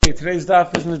Okay, today's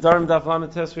daf is Nedarim daf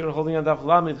Lamed Tes. We are holding on daf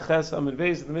Lamed Ches Amud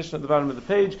Beis, the Mishnah at the bottom of the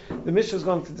page. The Mishnah is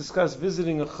going to discuss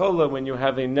visiting a chola when you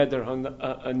have a neder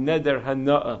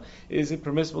hana'ah. Is it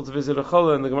permissible to visit a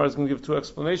chola? And the Gemara is going to give two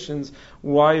explanations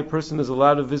why a person is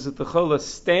allowed to visit the chola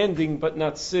standing but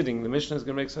not sitting. The Mishnah is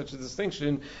going to make such a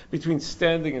distinction between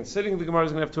standing and sitting. The Gemara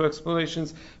is going to have two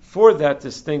explanations for that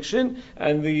distinction.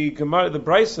 And the Gemara, the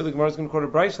Brisa, the Gemara is going to quote a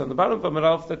Brisa on the bottom of Amud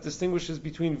Aleph that distinguishes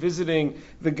between visiting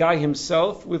the guy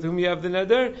himself with whom you have the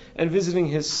neder and visiting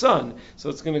his son.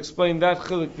 So it's going to explain that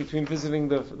chiluk between visiting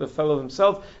the fellow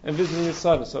himself and visiting his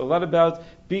son. So a lot about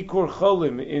Bikur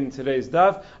Cholim in today's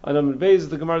daf. On Amud Beis,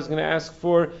 the Gemara is going to ask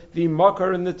for the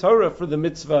makar in the Torah for the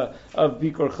mitzvah of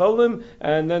Bikur Cholim,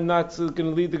 and then that's going to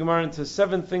lead the Gemara into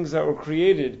 7 things that were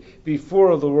created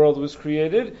before the world was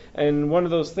created, and one of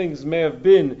those things may have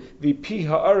been the pi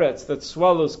haaretz that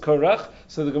swallows Korach.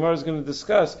 So the Gemara is going to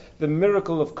discuss the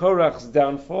miracle of Korach's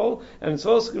downfall, and it's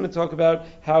also going to talk about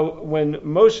how when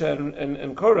Moshe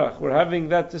and Korach were having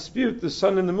that dispute, the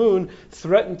sun and the moon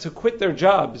threatened to quit their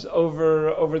jobs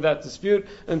over that dispute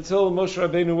until Moshe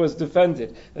Rabbeinu was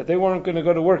defended, that they weren't going to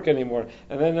go to work anymore.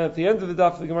 And then at the end of the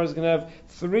daf, the Gemara is going to have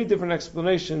 3 different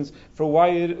explanations for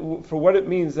what it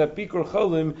means that Bikur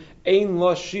Cholim ein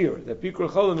la shir, that Bikur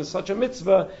Cholim is such a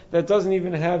mitzvah that doesn't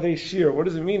even have a shir. What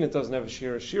does it mean it doesn't have a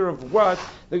shir? A shir of what?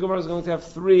 The Gemara is going to have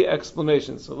 3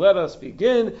 explanations. So let us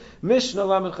begin. Mishnah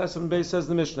Lamed Ches Amud Beis says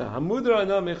the Mishnah, Hamudra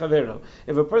ana mechavero.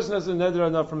 If a person has a neder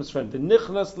ana from his friend, the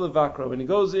nichnas levakro, when he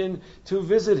goes in to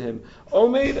visit him,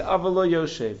 omeid avalo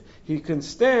yoshev, he can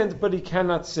stand but he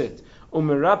cannot sit.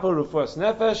 Umerapo refuas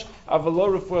nefesh,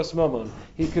 avalo refuas mamon.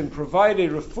 He can provide a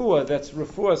refuah that's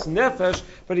refuas nefesh,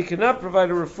 but he cannot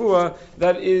provide a refuah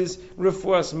that is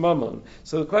refuas mamon.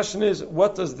 So the question is,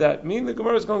 what does that mean? The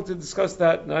Gemara is going to discuss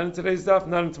that, not in today's daf,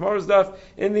 not in tomorrow's daf,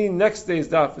 in the next day's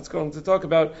daf. It's going to talk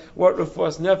about what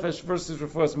refuas nefesh versus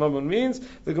refuas mamon means.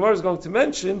 The Gemara is going to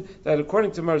mention that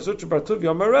according to Mar Zutra Bar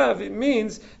Tuvia Marav, it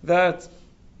means that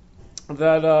a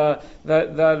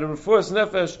refuas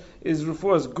nefesh is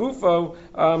refuas gufo,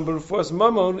 but refuas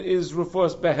mamon is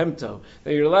refuas behemto.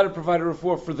 That you're allowed to provide a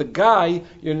refuah for the guy,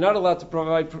 you're not allowed to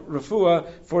provide refuah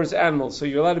for his animals. So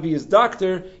you're allowed to be his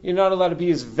doctor, you're not allowed to be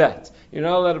his vet. You're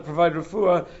not allowed to provide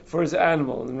refuah for his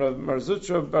animal. And Mar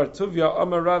Zutra Bar Tuvia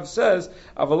Amar Rav says,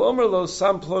 Aval Omer lo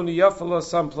samploni yafala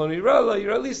samploni rala,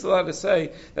 you're at least allowed to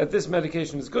say that this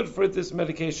medication is good for it, this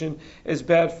medication is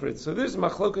bad for it. So there's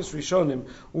machlokas rishonim.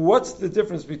 What's the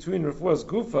difference between refuas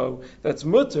gufo, that's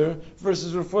mutter,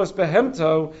 versus refuas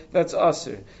behemto, that's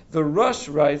aser? The Rush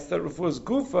writes that refuas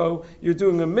gufo, you're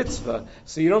doing a mitzvah,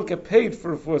 so you don't get paid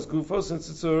for refuas gufo since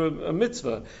it's a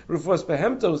mitzvah. Refuas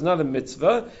behemto is not a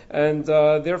mitzvah, and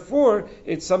therefore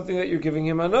it's something that you're giving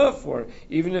him anah for,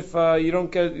 even if you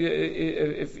don't get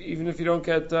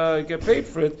get paid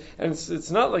for it. And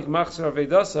it's not like machzor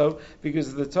avedaso,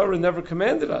 because the Torah never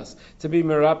commanded us to be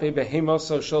merape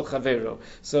behemoso shel chavero.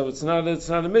 So it's not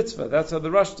a mitzvah. That's how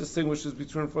the Rush distinguishes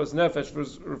between refuas nefesh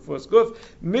versus refuas guf,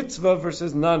 mitzvah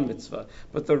versus non-mitzvah.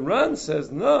 But the Ran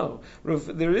says no,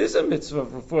 there is a mitzvah of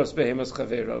refuas behemos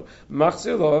chavero.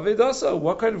 Machzir lo avedaso.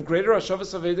 What kind of greater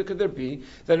hashavas aveda could there be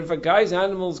that if a guy's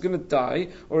animal is going to die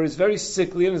or is very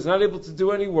sickly and is not able to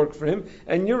do any work for him,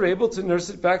 and you're able to nurse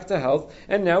it back to health,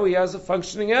 and now he has a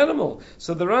functioning animal?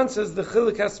 So the Ran says the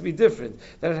chiluk has to be different.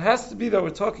 That it has to be that we're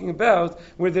talking about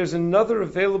where there's another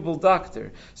available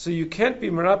doctor. So you can't be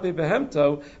merape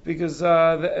behemto because,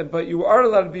 but you are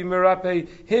allowed to be merape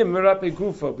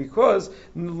gufo, because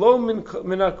lo min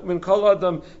kol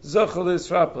adam zochel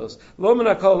israpos, lo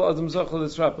min kol adam zochel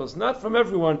israpos. Not from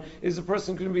everyone is a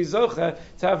person going to be zocha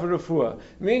to have a refuah.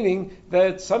 Meaning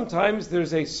that sometimes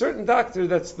there's a certain doctor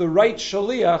that's the right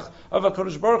shaliach of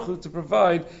HaKadosh Baruch Hu to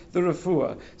provide the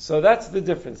refuah. So that's the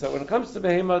difference. That when it comes to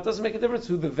behema, it doesn't make a difference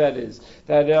who the vet is.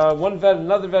 That one vet,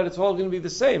 another vet, it's all going to be the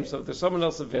same. So if there's someone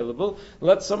else available,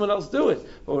 let someone else do it.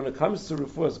 But when it comes to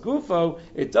refuah's gufo,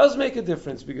 it does make a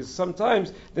difference, because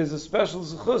sometimes there's a special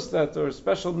zechus or a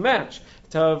special match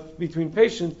between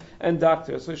patient and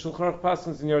doctor. So Shulchan Aruch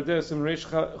passes in Yardes and Reish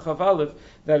Chavalev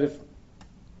that if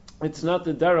it's not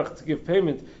the derech to give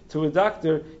payment to a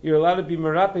doctor, you're allowed to be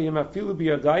merapehim afilu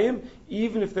biyadayim,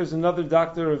 even if there's another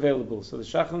doctor available. So the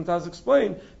Shachan Taz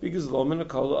explained, because lo min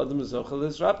kol adam zochel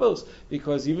israpos,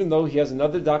 because even though he has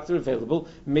another doctor available,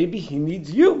 maybe he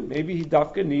needs you, maybe he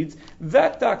dafka needs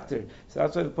that doctor. So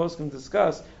that's why the post can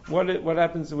discuss what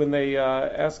happens when they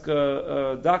ask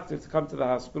a doctor to come to the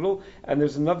hospital, and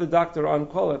there's another doctor on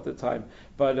call at the time.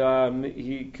 But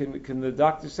can the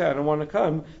doctor say, I don't want to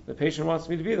come, the patient wants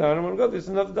me to be there, I don't want to go, there's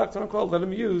another doctor on call, let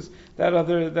him use that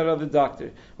other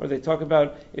doctor. Or they talk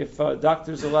about if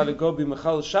doctors are allowed to go be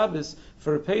Mechal Shabbos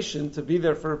for a patient to be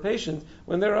there for a patient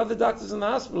when there are other doctors in the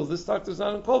hospital. This doctor's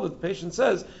not on call, but the patient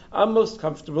says, I'm most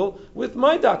comfortable with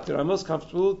my doctor. I'm most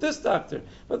comfortable with this doctor.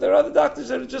 But there are other doctors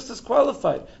that are just as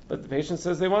qualified. But the patient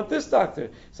says they want this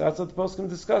doctor. So that's what the post can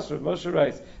discuss. Rav Moshe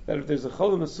writes that if there's a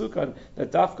cholim asukan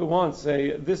that Dafka wants,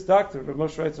 say, this doctor, Rav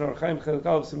Moshe writes in Archaim Chelik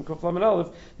Aleph Sim Kuf Lamed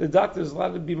Aleph, the doctor is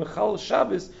allowed to be Mechal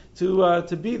Shabbos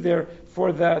to be there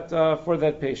for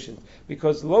that patient.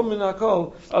 Because lo min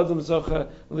hakol adam zocha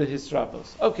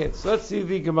lehisrapos. Okay, so let's see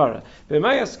the Gemara.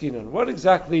 What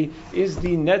exactly is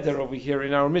the neder over here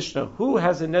in our Mishnah? Who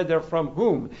has a neder from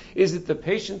whom? Is it the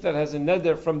patient that has a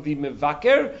neder from the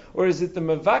mevaker, or is it the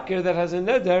mevaker that has a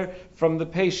neder from the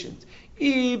patient?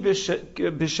 If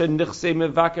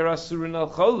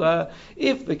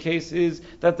the case is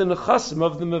that the nechasim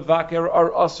of the mevaker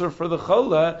are asur for the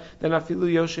chola, then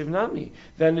afilu yoshev nami.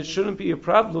 Then it shouldn't be a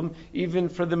problem even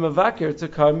for the mevaker to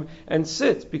come and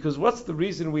sit. Because what's the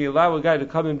reason we allow a guy to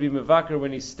come and be mevaker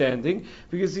when he's standing?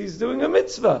 Because he's doing a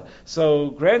mitzvah. So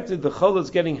granted, the chola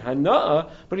is getting hana'ah,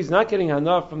 but he's not getting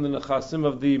hana'ah from the nechasim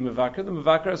of the mevaker. The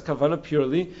mevaker has kavanah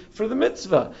purely for the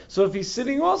mitzvah. So if he's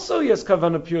sitting also, he has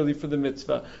kavanah purely for the mitzvah.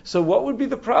 So what would be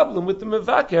the problem with the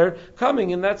mevaker coming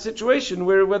in that situation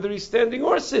where whether he's standing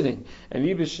or sitting? And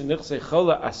but if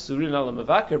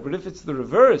it's the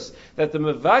reverse, that the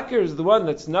mevaker is the one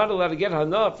that's not allowed to get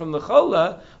hana from the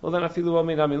chola, well then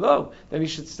then he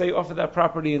should stay off of that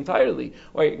property entirely.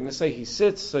 Or you're going to say he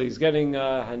sits, so he's getting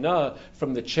hana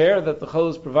from the chair that the chola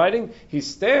is providing. He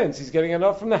stands, he's getting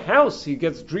hana from the house. He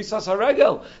gets drisas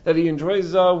haregel, that he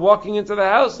enjoys walking into the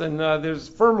house, and there's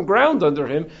firm ground under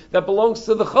him that belongs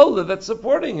to the chola that's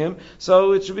supporting him,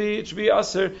 so it should be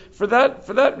aser for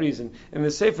that reason. In the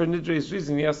Sefer Nidre's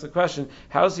reason, he asked the question: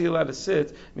 how is he allowed to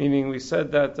sit? Meaning, we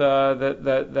said that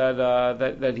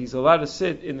he's allowed to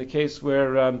sit in the case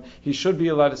where he should be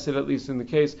allowed to sit, at least in the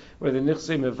case where the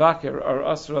nichsei mevaker are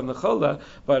aser on the chola.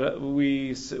 But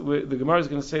the Gemara is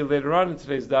going to say later on in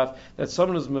today's daf that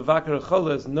someone who's mevaker a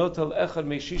chola is notal echad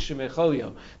meishishim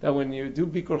echolio. That when you do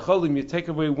Bikur Cholim, you take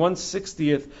away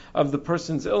 1/60th of the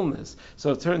person's illness.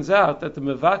 So it turns out that the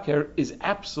mevaker is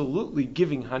absolutely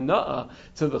giving hana'ah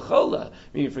to the chola. I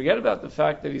mean, you forget about the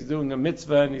fact that he's doing a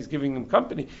mitzvah and he's giving him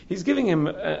company. He's giving him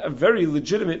a very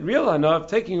legitimate real hana'ah of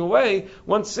taking away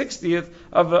 1/60th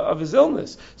of his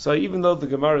illness. So even though the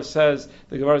Gemara is going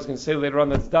to say later on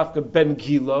that's dafka ben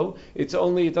gilo,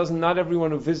 not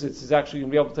everyone who visits is actually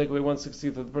going to be able to take away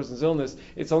 1/60th of the person's illness.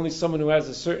 It's only someone who has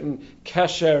a certain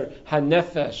kesher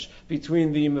hanefesh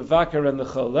between the mevaker and the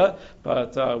chola.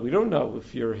 But we don't know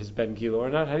if you're his Ben Gilo or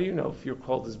not. How do you know if you're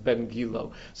called his Ben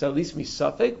Gilo? So at least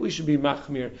misafek, we should be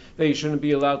machmir that you shouldn't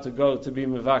be allowed to go to be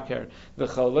mevaker the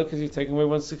chola because you're taking away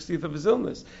 1/60th of his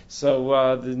illness.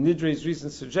 So the Nidre's reason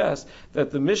suggests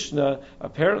that the Mishnah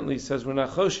apparently says we're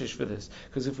not choshish for this,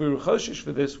 because if we were choshish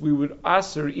for this, we would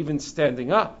aser even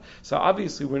standing up. So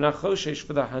obviously we're not choshish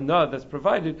for the hana that's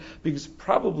provided, because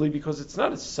it's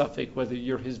not a suffix whether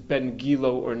you're his Ben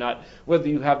Gilo or not, whether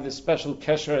you have this special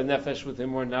kesher and nefesh with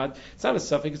him or not. It's not a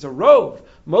suffix, it's a rove.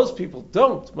 Most people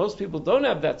don't. Most people don't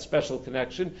have that special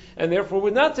connection, and therefore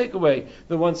would not take away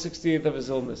the 1/60th of his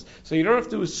illness. So you don't have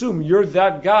to assume you're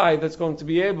that guy that's going to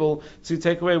be able to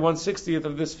take away 1/60th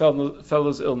of this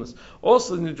fellow's illness.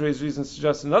 Also, Nidre's reason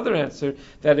suggests another answer,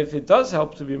 that if it does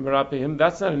help to be merape him,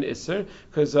 that's not an isser,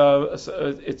 because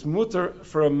it's mutar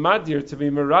for a madir to be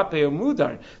merape or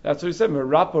mudar. That's what he said,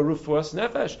 merapa rufuas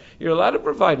nefesh. You're allowed to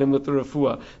provide him with the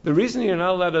refuah. The reason you're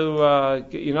not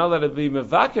allowed to be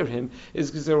mevaker him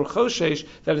is because they were choshesh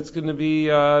that it's going to be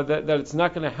that it's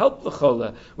not going to help the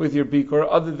chola with your bikur,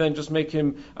 other than just make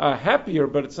him happier,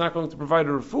 but it's not going to provide a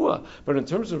refuah. But in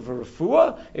terms of a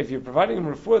refuah, if you're providing him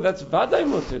refuah, that's vaday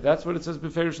mutter. That's what it says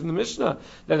beferish in the Mishnah,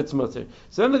 that it's mutter.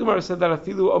 So then the Gemara said that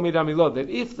afilu omid amilod, that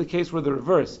if the case were the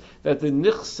reverse, that the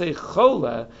nichsei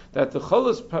chola, that the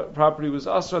chola's property was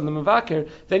asra on the mevaker,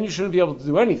 then you shouldn't be able to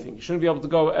do anything. You shouldn't be able to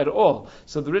go at all.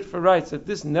 So the Ritva writes that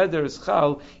this neder is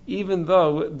chal, even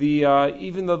though the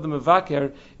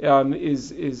mevaker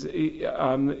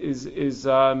is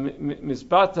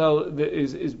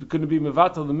going to be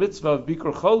mevatel the mitzvah of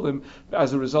Bikur Cholim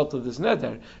as a result of this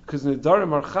neder, because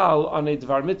Nedarim are chal on a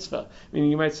dvar mitzvah.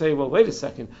 Meaning you might say, well, wait a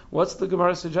second, what's the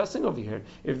Gemara suggesting over here?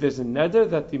 If there's a neder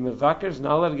that the mevaker is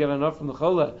not allowed to get enough from the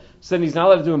chola, so then he's not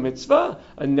allowed to do a mitzvah?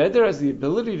 A neder has the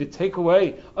ability to take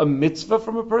away a mitzvah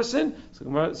from a person?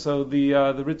 So the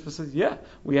Ritva says, yeah,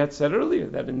 we had said earlier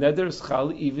that a neder is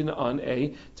chal even on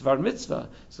a tvar mitzvah.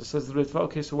 So says the Ritva,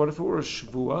 okay, so what if it were a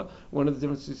shvua? One of the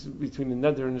differences between a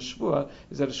neder and a shvua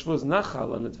is that a shvua is not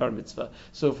chal on a tvar mitzvah.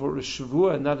 So if it were a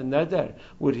shvua and not a neder,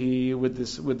 would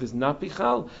this not be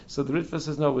chal? So the Ritva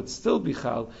says no, it would still be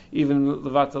chal, even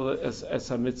levatal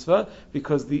as a mitzvah,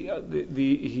 because he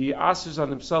asers on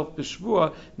himself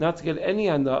b'shvua not to get any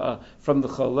ana'ah from the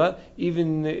chola,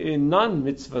 even in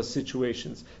non-mitzvah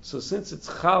situations. So since it's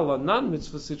chal on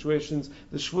non-mitzvah situations,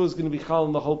 the shvua is going to be chal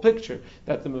in the whole picture,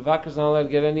 that the mevakar is not allowed to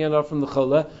get any ana'ah from the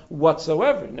chola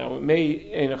whatsoever. Now it may,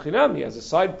 enochinami, as a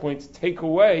side point, take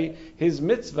away his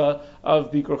mitzvah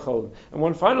of Bikur Cholim. And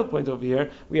one final point over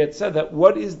here, we had said that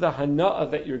what is the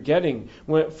hana'ah that you're getting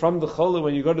from the chola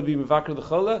when you go to be mevakar the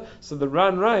chola? So the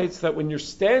Ran writes that when you're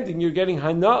standing, you're getting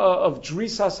hana'ah of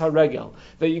drisas haregel,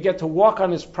 that you get to walk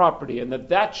on his property, and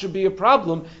that should be a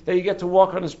problem, that you get to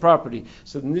walk on his property.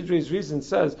 So the Nidre's reason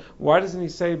says, why doesn't he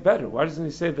say better? Why doesn't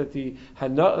he say that the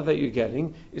hana'ah that you're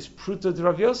getting is pruta de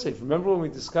Rav Yosef? Remember when we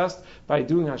discussed by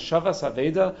doing hashavas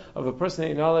aveda of a person that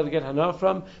you're not allowed to get hana'ah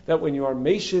from, that when you are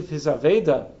meshiv his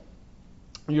aveda,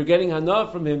 you're getting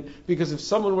hana'ah from him, because if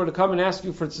someone were to come and ask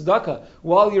you for tzedakah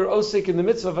while you're osik in the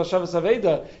mitzvah of Hashavas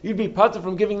Aveda, you'd be patur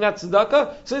from giving that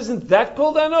tzedakah. So isn't that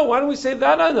called hana'ah? Why don't we say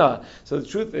that hana'ah? So the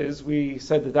truth is, we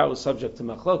said that was subject to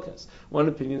machlokas. One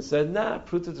opinion said,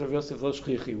 pruta Rav Yosef lo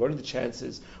shchichi. What are the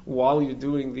chances while you're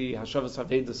doing the Hashavas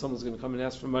Aveda, someone's going to come and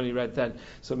ask for money right then?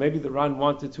 So maybe the Ran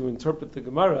wanted to interpret the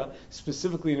Gemara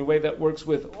specifically in a way that works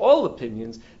with all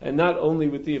opinions, and not only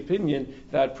with the opinion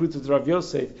that pruta Rav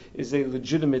Yosef is a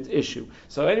legitimate issue.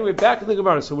 So anyway, back in the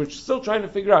Gemara. So we're still trying to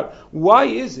figure out, why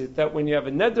is it that when you have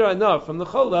a neder anah from the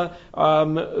chola,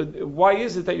 why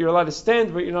is it that you're allowed to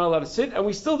stand but you're not allowed to sit? And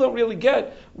we still don't really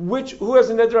get who has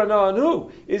a neder anah on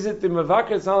who. Is it the mevakar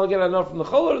that's not allowed to get anah from the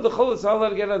chola, or the chola that's not allowed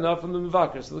to get anah from the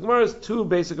mevakar? So the Gemara has two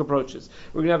basic approaches.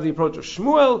 We're going to have the approach of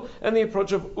Shmuel and the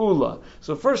approach of Ula.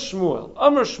 So first Shmuel.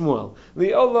 Amar Shmuel.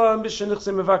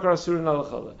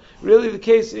 Really the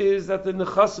case is that the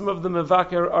nechasim of the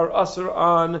mevakar are asur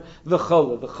on the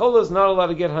chola. The chola is not allowed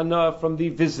to get hana from the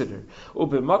visitor.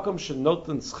 Ubemakom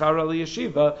shenoten schar al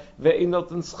yeshiva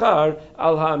ve'inoten schar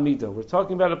al ha'amida. We're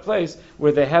talking about a place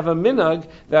where they have a minhag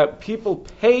that people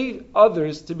pay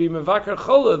others to be mevakar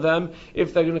chola them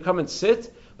if they're going to come and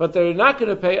sit, but they're not going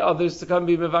to pay others to come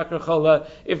be mevakar chola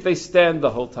if they stand the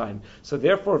whole time. So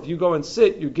therefore, if you go and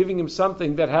sit, you're giving him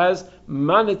something that has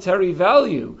monetary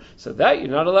value. So that you're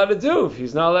not allowed to do. If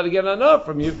he's not allowed to get enough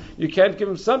from you, you can't give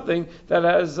him something that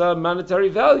has monetary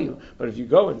value. But if you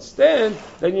go and stand,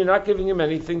 then you're not giving him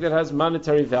anything that has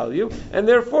monetary value, and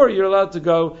therefore you're allowed to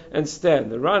go and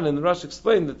stand. The Ran and the Rosh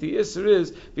explain that the Isser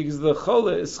is because the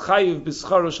chola is chayiv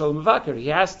b'scharo shel mevakar. He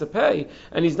has to pay,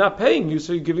 and he's not paying you,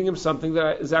 so you're giving him something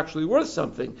that is actually worth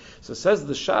something. So says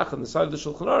the Shach on the side of the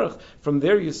Shulchan Aruch, from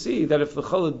there you see that if the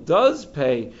chola does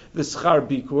pay the schar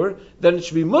bikur, then it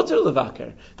should be mutter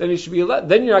levakar. Then he should be allowed.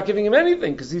 Then you're not giving him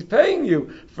anything because he's paying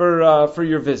you for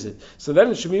your visit. So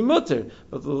then it should be mutter.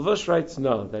 But the Levush writes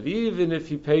no, that even if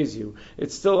he pays you,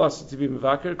 it's still also to be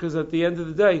mevakar, because at the end of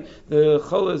the day, the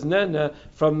chola is nena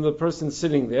from the person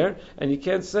sitting there, and you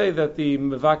can't say that the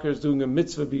mevakar is doing a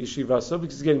mitzvah b'yeshiva so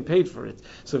because he's getting paid for it.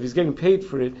 So if he's getting paid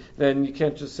for it, then you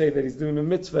can't just say that he's doing a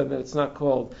mitzvah and that it's not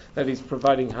called that he's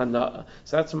providing hana'ah.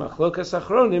 So that's machlokas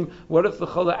achronim. What if the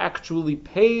chola actually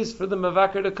pays for the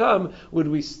mevakar to come? Would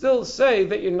we still say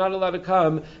that you're not allowed to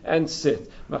come and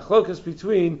sit? Machlokas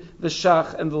between the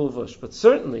shach and the levush. But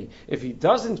certainly, if he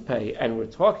doesn't pay, and we're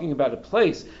talking about a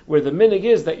place where the minig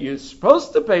is that you're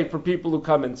supposed to pay for people who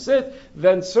come and sit,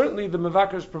 then certainly the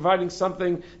mevakar is providing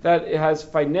something that has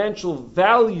financial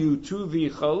value to the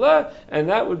chola, and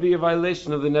that would be a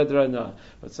violation of the neder anah.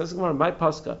 But says Gemara, my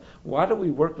paska, why do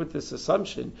we work with this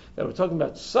assumption that we're talking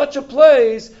about such a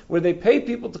place where they pay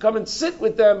people to come and sit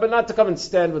with them, but not to come and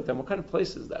stand with them? What kind of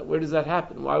place is that? Where does that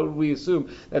happen? Why would we assume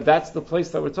that that's the place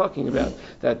that we're talking about,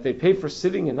 that they pay for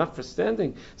sitting and not for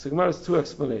standing? So Gemara has two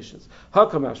explanations.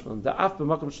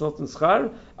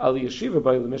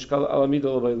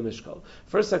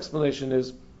 First explanation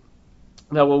is,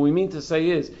 now what we mean to say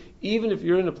is, even if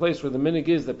you're in a place where the minig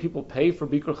is that people pay for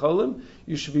Bikur Cholim,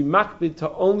 you should be makbid to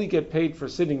only get paid for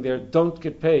sitting there, don't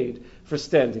get paid for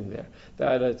standing there.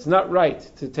 That it's not right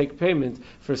to take payment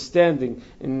for standing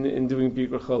in doing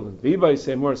Bikur Cholim. V'ibay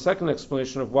say more a second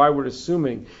explanation of why we're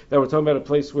assuming that we're talking about a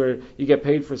place where you get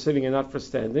paid for sitting and not for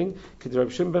standing.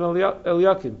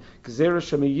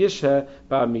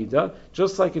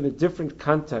 Just like in a different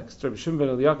context, Rabbi Shimon ben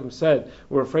Eliakim said,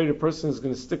 we're afraid a person is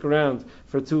going to stick around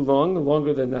for too long,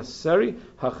 longer than necessary. necessary.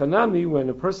 Hachanami, when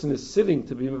a person is sitting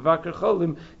to be mevaker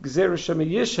cholim, gzeira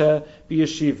shemayisha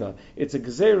b'yeshiva. It's a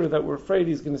gzeira that we're afraid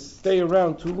he's going to stay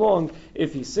around too long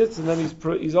if he sits, and then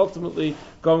he's ultimately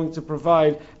going to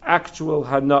provide actual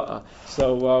hana'ah.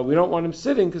 So we don't want him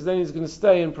sitting, because then he's going to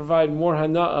stay and provide more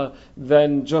hana'ah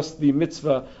than just the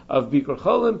mitzvah of Bikur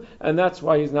Cholim, and that's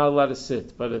why he's not allowed to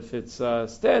sit. But if it's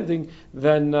standing,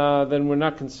 then we're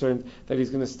not concerned that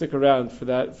he's going to stick around for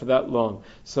that long.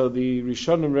 So the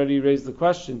Rishonim already raised the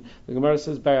question. The Gemara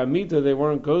says by Amida they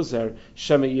weren't gozer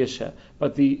shema yisha.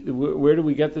 But where do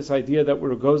we get this idea that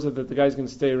we're a gozer, that the guy's going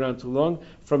to stay around too long?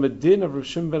 From a din of Rav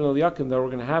Shimon ben Eliakim that we're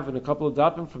going to have in a couple of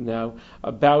dapim from now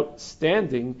about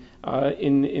standing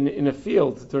in a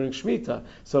field during Shemitah.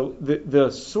 So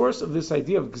the source of this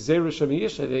idea of gzeira shema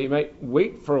yisha, that you might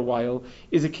wait for a while,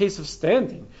 is a case of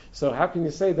standing. So how can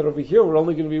you say that over here we're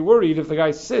only going to be worried if the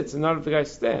guy sits and not if the guy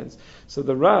stands? So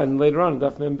the Ran, later on,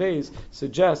 Daf Mem Beis,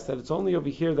 suggests that it's only over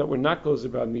here that we're not gozer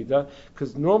b'amida,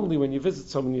 because normally when you visit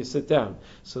someone you sit down.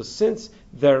 So since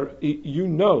you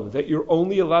know that you're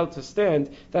only allowed to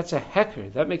stand, that's a hecker.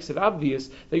 That makes it obvious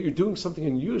that you're doing something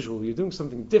unusual, you're doing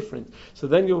something different. So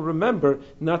then you'll remember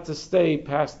not to stay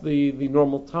past the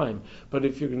normal time. But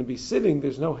if you're going to be sitting,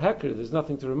 there's no hecker, there's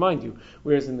nothing to remind you.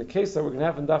 Whereas in the case that we're going to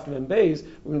have in Daf Mem Beis,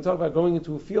 we're going to talk about going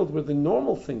into a field where the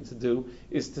normal thing to do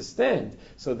is to stand.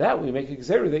 So that we make a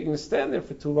gzeira that you're going to stand there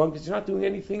for too long because you're not doing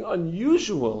anything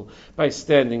unusual by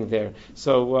standing there.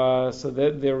 So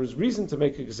there is reason to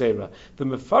make a gzeira. The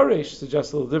Mefaresh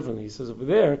suggests a little differently. He says over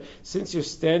there, since you're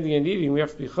standing and eating, we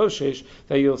have to be choshesh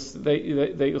that you'll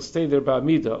stay there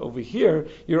ba'amida. Over here,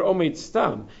 you're omeid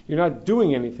stam. You're not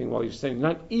doing anything while you're standing. You're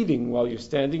not eating while you're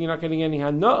standing. You're not getting any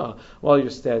hana'ah while you're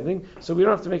standing. So we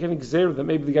don't have to make any gzeira that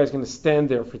maybe the guy's going to stand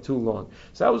there for too long.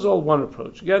 So that was all one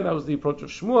approach. Again, that was the approach of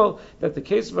Shmuel, that the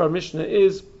case of our Mishnah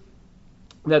is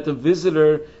that the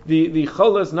visitor, the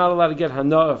cholah is not allowed to get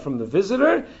hana'ah from the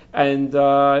visitor, and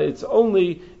it's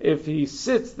only if he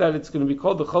sits that it's going to be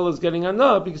called the cholah is getting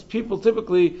hana'ah, because people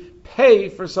typically pay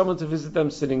for someone to visit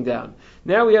them sitting down.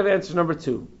 Now we have answer number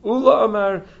 2. Ula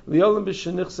Amar liolim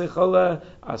b'shenichse cholah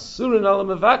asurin ala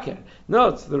mevaker. No,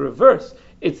 it's the reverse.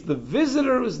 It's the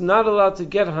visitor who's not allowed to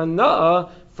get hana'ah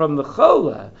from the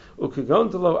cholah,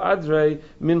 ukagontelo adre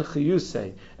min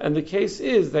chiyusei. And the case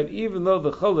is that even though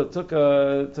the cholah took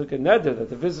a neder, that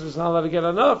the visitor is not allowed to get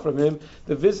enough from him,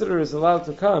 the visitor is allowed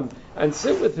to come and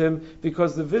sit with him,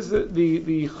 because the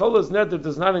cholah's neder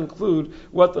does not include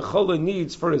what the cholah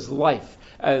needs for his life.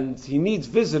 And he needs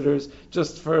visitors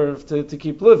just to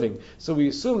keep living. So we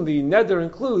assume the neder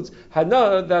includes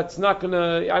hana. That's not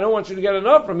gonna. I don't want you to get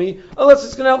enough from me unless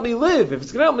it's gonna help me live. If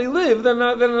it's gonna help me live, then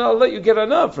I'll let you get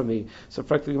enough from me. So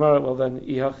practically, well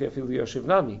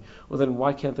then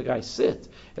why can't the guy sit?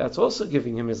 That's also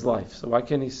giving him his life. So why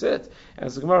can't he sit?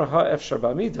 As the Gemara ha'efshar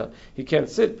b'amida, he can't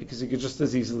sit because he could just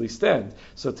as easily stand.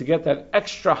 So to get that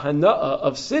extra hana'ah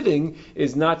of sitting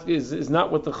is not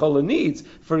what the cholah needs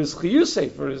for his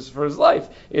chiyusei, for his life.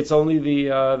 It's only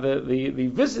the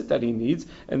visit that he needs,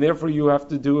 and therefore you have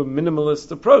to do a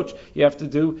minimalist approach. You have to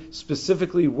do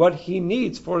specifically what he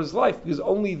needs for his life, because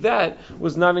only that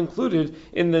was not included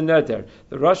in the neder.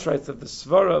 The Rosh writes that the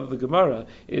svara of the Gemara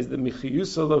is the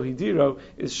michiyusa lo hidiro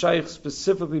is shaykh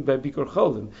specifically by Bikur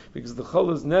Cholim, because the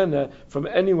chol is nena from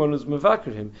anyone who's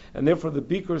mevaker him, and therefore the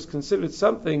Bikur is considered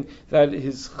something that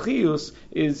his chiyus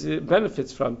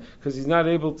benefits from, because he's not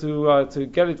able to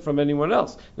get it from anyone else.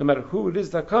 No matter who it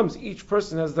is that comes, each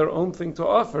person has their own thing to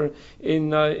offer in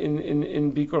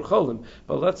Bikur Cholim.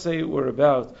 But let's say it were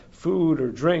about food or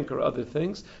drink or other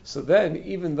things, so then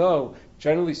even though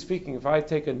generally speaking, if I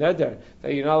take a neder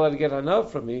that you're not allowed to get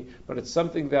enough from me, but it's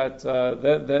something that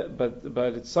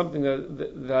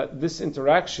this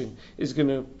interaction is going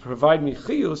to provide me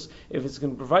chiyus. If it's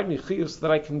going to provide me chiyus that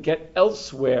I can get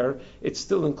elsewhere, it's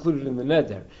still included in the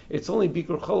neder. It's only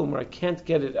Bikur Cholim where I can't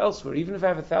get it elsewhere. Even if I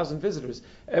have 1,000 visitors,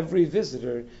 every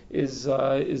visitor is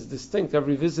distinct.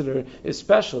 Every visitor is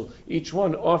special. Each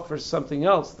one offers something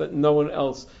else that no one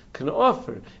else can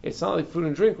offer. It's not like food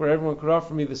and drink where everyone could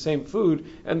offer me the same food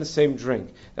and the same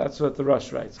drink. That's what the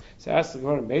Rosh writes. So ask the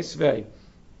Gemara, Meisvei,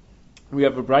 we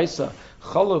have a brisa.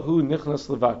 Chalahu nichnas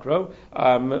levakro,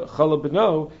 chala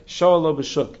beno shoalo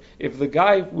b'shuk. If the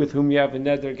guy with whom you have a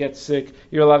neder gets sick,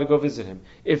 you're allowed to go visit him.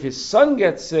 If his son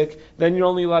gets sick, then you're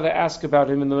only allowed to ask about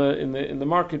him in the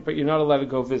market, but you're not allowed to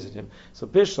go visit him. So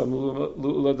bishlam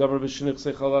ula davar b'shinich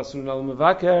sechala asurun al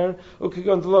mevaker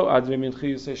ukigon delo adre min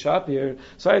chiyusei shapir.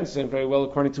 So I understand very well,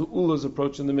 according to Ula's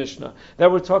approach in the Mishnah,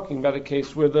 that we're talking about a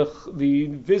case where the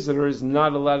visitor is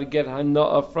not allowed to get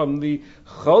hana'ah from the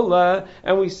chola,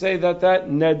 and we say that that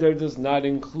neder does not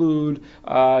include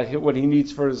what he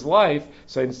needs for his life,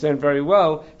 so I understand very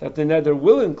well that the neder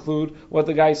will include what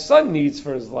the guy's son needs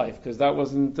for his life, because that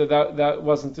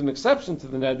wasn't an exception to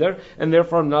the neder, and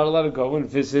therefore I'm not allowed to go and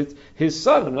visit his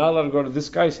son. I'm not allowed to go to this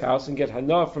guy's house and get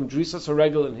hana from Drisas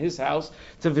Haregel in his house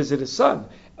to visit his son.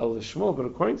 El Shmuel, but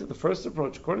according to the first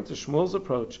approach, according to Shmuel's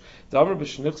approach,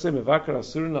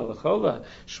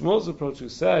 Shmuel's approach, who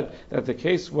said that the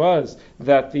case was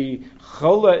that the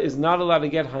chola is not allowed to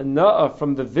get hana'ah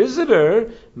from the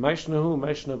visitor,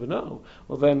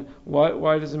 well then,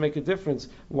 why does it make a difference?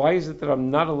 Why is it that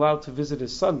I'm not allowed to visit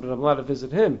his son, but I'm allowed to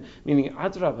visit him? Meaning,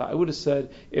 adrabah, I would have said,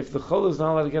 if the chola is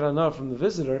not allowed to get hana'ah from the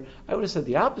visitor, I would have said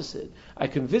the opposite. I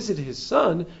can visit his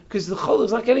son, because the chola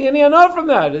is not getting any hana'ah from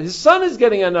that. His son is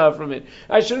getting hana'ah from it.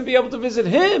 I shouldn't be able to visit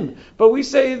him. But we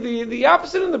say the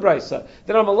opposite in the Brisa,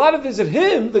 that I'm allowed to visit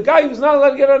him, the guy who's not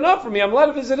allowed to get hana'ah from me, I'm allowed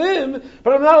to visit him,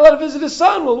 but I'm not allowed to visit his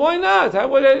son. Well, why not? How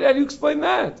do you explain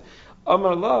that?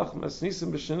 Amar lach,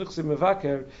 masnisim b'shenichsi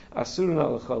mevaker, asurun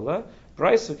al-chola,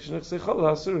 Brisa k'shenichsi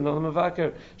chola, asurun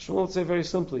al-mevaker. Shmuel would say very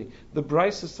simply, the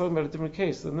Brisa is talking about a different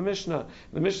case than the Mishnah.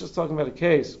 The Mishnah is talking about a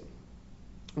case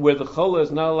where the chola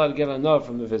is not allowed to get hana'ah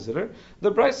from the visitor.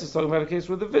 The Bryce is talking about a case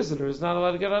where the visitor is not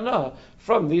allowed to get hana'ah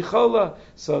from the chola.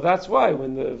 So that's why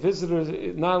when the visitor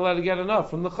is not allowed to get hana'ah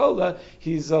from the chola,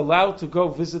 he's allowed to go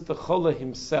visit the chola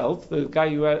himself, the guy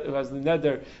who has the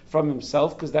neder from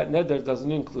himself, because that neder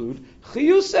doesn't include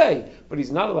chiyusei. But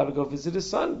he's not allowed to go visit his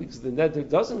son, because the neder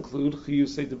does include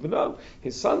chiyusei de beno,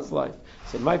 his son's life.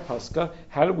 So my paska,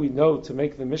 how do we know to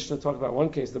make the Mishnah talk about one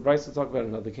case, the Bryce to talk about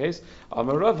another case?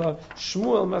 Amarava,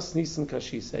 Shmuel masnisin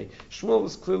kashisei. Shmuel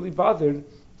was clearly bothered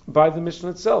by the Mishnah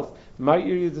itself. Why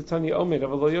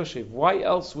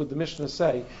else would the Mishnah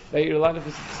say that you're allowed to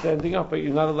visit standing up, but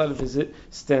you're not allowed to visit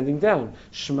standing down?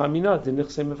 It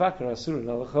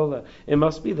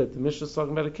must be that the Mishnah is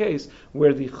talking about a case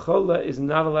where the chola is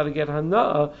not allowed to get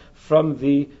hana'ah from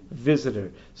the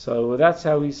visitor. So that's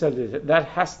how he said it. That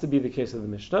has to be the case of the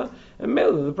Mishnah. And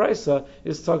Mela, the Brisa,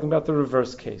 is talking about the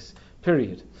reverse case.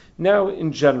 Period. Now,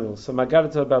 in general, so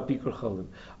Magadata about Bikur Cholim.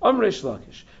 Amresh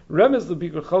Lakish. Remez the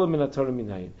Bikur Cholim in Torah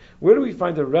Minayin. Where do we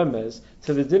find a remez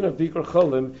to the din of Bikur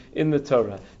Cholim in the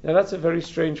Torah? Now, that's a very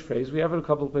strange phrase. We have it a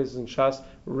couple of places in Shas.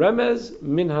 Remez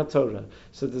min HaTorah.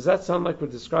 So does that sound like we're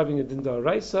describing a din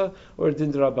d'oraisa or a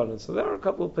din d'Rabbanan? So there are a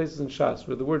couple of places in Shas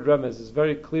where the word remez is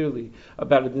very clearly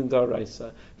about a din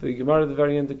d'oraisa. The Gemara at the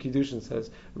very end of Kiddushin says,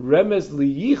 Remez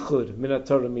li yichud min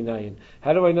HaTorah minayin.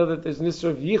 How do I know that there's an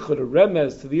Isra of yichud, a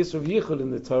remez to the Isra of yichud in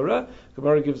the Torah?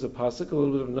 Gemara gives a pasuk, a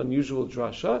little bit of an unusual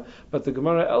drasha, but the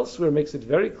Gemara elsewhere makes it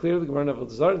very clear, the Gemara in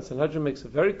Avodah Zarah and Sanhedrin makes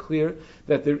it very clear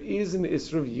that there is an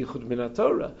Isra of yichud min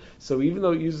HaTorah. So even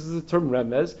though it uses the term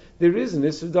remez, there is an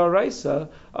Isra d'oraisa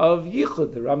of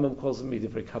yichud. The Rambam calls it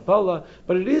midivrei Kabbalah,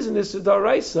 but it is an Isra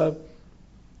d'oraisa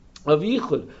of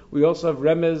yichud. We also have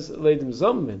remez leidim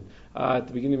zommin at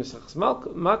the beginning of Mesachas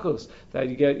Makos, that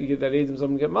you get that Eidim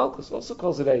Zommin get Malchus, also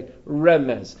calls it a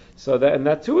remez. So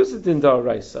that too is a din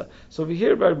d'oraisa. So we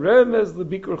hear about remez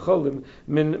lebikur cholim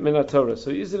min HaTorah. So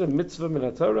is it a mitzvah min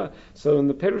HaTorah? So in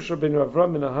the Perush Rabbeinu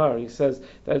Avram min Ahar, he says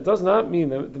that it does not mean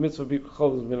that the mitzvah bikur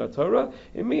cholim is min HaTorah.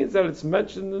 It means that it's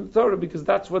mentioned in the Torah because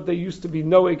that's what they used to be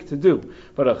noeg to do.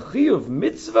 But a chiyuv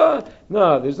mitzvah,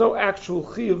 no, there's no actual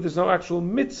chiyuv, there's no actual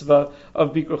mitzvah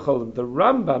of bikur cholim. The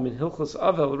Rambam in Hilchos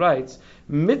Avel writes,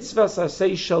 mitzvah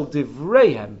sasei shel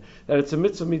divreihem, that it's a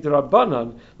mitzvah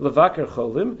midrabanan levaker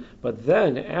cholim. But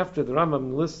then after the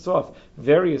Rambam lists off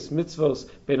various mitzvos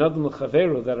ben adam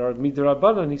lechaveru that are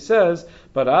midrabanan, he says,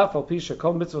 but af al pisha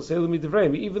kol mitzvos elu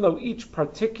midivreihem, even though each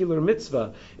particular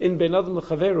mitzvah in ben adam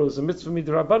lechaveru is a mitzvah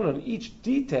midrabanan, each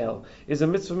detail is a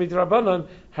mitzvah midrabanan,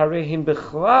 harehin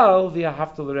bechlal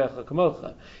v'ahavta l'recha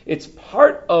kamocha. It's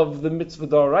part of the mitzvah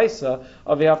d'oraisa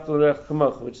of v'ahavta l'recha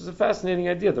kamocha, which is a fascinating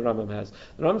idea the Rambam has.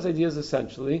 The Rambam's idea is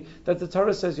essentially that the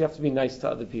Torah says you have to be nice to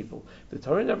other people. The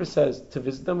Torah never says to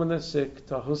visit them when they're sick,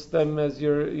 to host them as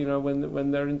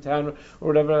when they're in town or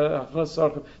whatever.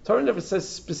 Torah never says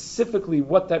specifically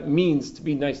what that means to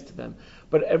be nice to them.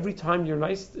 But every time you're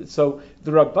nice, so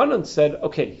the Rabbanan said,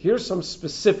 okay, here's some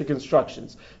specific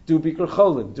instructions. Do Bikur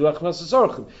Cholim, do Achnas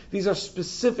Zorchim. These are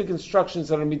specific instructions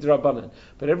that are midrabanan.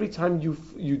 But every time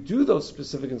you do those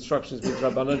specific instructions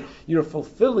midrabanan, you're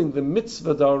fulfilling the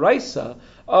mitzvah d'oraisa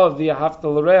of the Ahavta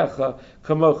l'reacha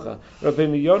kamocha.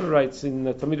 Rabbeinu Yonah writes in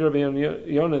Talmid Rabbeinu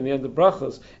Yonah in the end of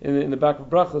Brachos, in the back of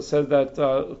Brachos, says that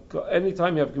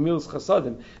anytime you have Gemilas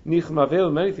Chasadim, Nichem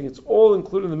Avelim, anything, it's all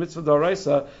included in the mitzvah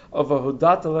d'oraisa of a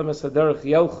Hodata lemes haderech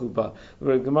yelchuba.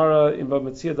 Where Gemara in Bava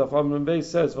Metzia Daf Amud Beis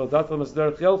says Hodata lemes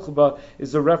haderech yelchuba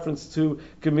is a reference to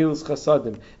Gemilas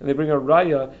Chasadim, and they bring a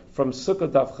raya from Sukkah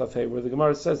Daf Chafei, where the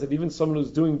Gemara says that even someone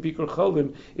who's doing Bikur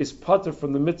Cholim is pater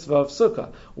from the mitzvah of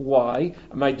Sukkah. Why?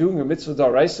 Am I doing a mitzvah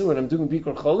d'oraisa when I'm doing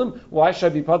Bikur Cholim? Why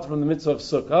should I be pater from the mitzvah of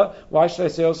Sukkah? Why should I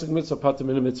say osik mitzvah pater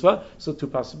min a mitzvah? So two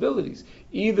possibilities.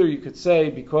 Either you could say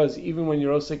because even when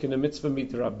you're osik in a mitzvah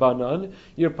midrabanan,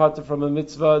 you're pater from a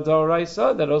mitzvah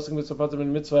d'oraisa, that osik mitzvah pater min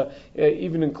a mitzvah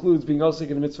even includes being osik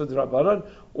in a mitzvah d'rabanan.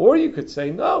 Or you could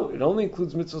say, no, it only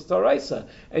includes mitzvahs d'oraisa.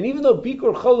 And even though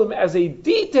Bikur Cholim as a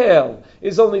detail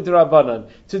is only d'Rabbanan,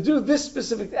 to do this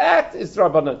specific act is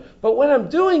d'Rabbanan. But when I'm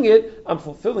doing it, I'm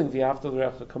fulfilling v'ahavta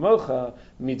l'reacha kamocha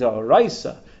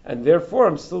mid'oraisa. And therefore,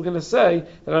 I'm still going to say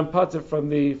that I'm pater from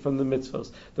the mitzvahs.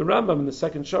 The Rambam in the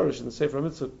second Shorish in the Sefer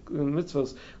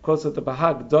Mitzvahs quotes that the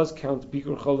Bahag does count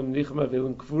Bikur Cholim, Nichma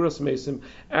Velim, Kfuras Mesim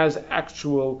as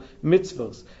actual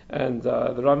mitzvahs. And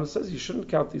the Rambam says you shouldn't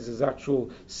count these as actual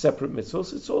separate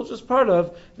mitzvahs. It's all just part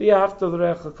of the V'ahavta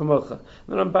l'reacha kamocha.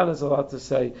 The Ramban has a lot to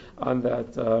say on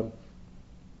that.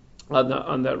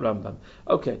 On that Rambam.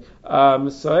 Okay.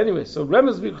 So anyway, so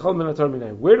Remez Bikur Cholim in Torah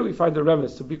Minay. Where do we find the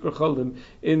Remez to Bikur Cholim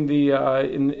in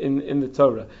the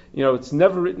Torah? You know, it's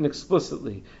never written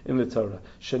explicitly in the Torah.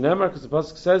 Shenemar, because the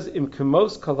pasuk says, "Im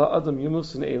kemos kala adam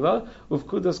yumus in Eila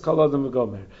uvkudas kala adam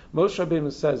v'gomer." Moshe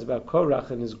Rabbeinu says about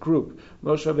Korach and his group.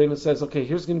 Moshe Rabbeinu says, "Okay,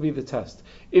 here's going to be the test.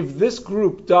 If this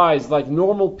group dies like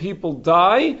normal people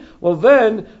die, well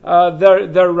then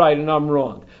they're right and I'm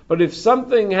wrong. But if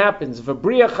something happens, if a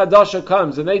Bria Chadasha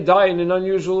comes and they die in an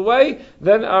unusual way,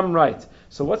 then I'm right."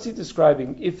 So what's he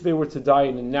describing if they were to die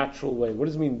in a natural way? What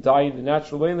does it mean, die in a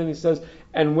natural way? And then he says,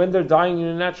 and when they're dying in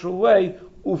a natural way,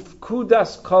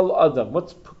 ufkudas kal adam.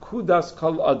 What's kudas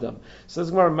kal adam?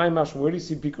 Says Gemara, Maimash, where do you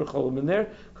see Bikur Cholim in there?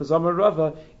 Because Amar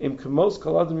Rava, im kemos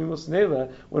kal adam yimus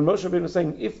neila, when Moshe Rabbeinu was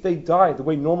saying, if they die the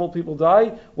way normal people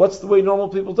die, what's the way normal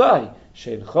people die?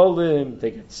 Shein Cholim,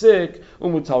 they get sick,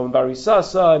 umutalim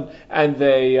barisasan, and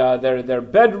they're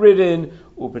bedridden,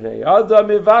 ubnei adam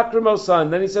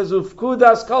mivakrim. Then he says,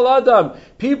 ufkudas kal adam.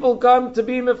 People come to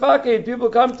be mifakid, people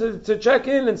come to check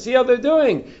in and see how they're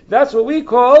doing. That's what we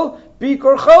call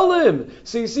Bikur Cholim.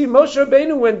 So you see, Moshe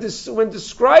Rabbeinu, when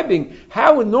describing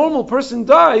how a normal person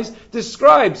dies,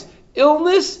 describes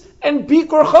illness and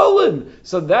Bikur Cholim.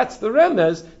 So that's the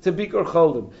remez to Bikur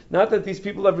Cholim. Not that these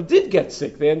people ever did get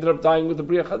sick. They ended up dying with the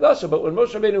Bria Chadasha. But when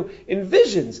Moshe Rabbeinu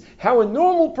envisions how a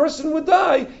normal person would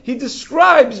die, he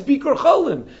describes Bikur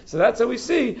Cholim. So that's how we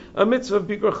see a mitzvah of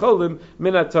Bikur Cholim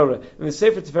min Torah. In the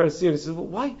Sefer Tiferes Sion, he says,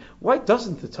 well, why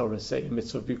doesn't the Torah say a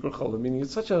mitzvah of Bikur Cholim? Meaning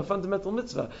it's such a fundamental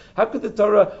mitzvah. How could the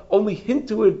Torah only hint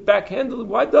to it backhandedly?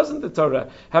 Why doesn't the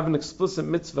Torah have an explicit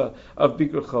mitzvah of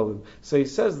Bikur Cholim? So he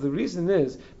says the reason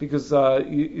is because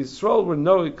Yisrael were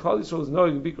knowing, Klal Yisrael was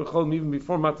knowing Bikur Cholim even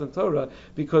before Matan Torah,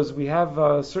 because we have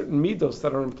certain midos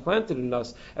that are implanted in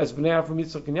us as Bnei Avram,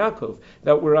 Yitzchak, and Yaakov,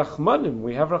 that we're Rachmanim.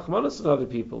 We have Rachmanis in other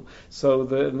people. So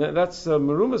that's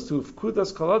Merumas to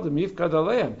Kudas Kaladim Yifkad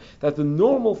Aleim, that the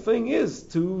normal thing is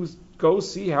to go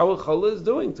see how a challah is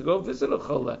doing, to go visit a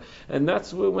challah. And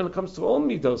that's when it comes to all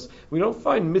midos. We don't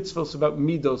find mitzvahs about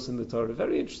midos in the Torah.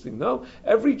 Very interesting. No,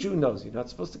 every Jew knows you're not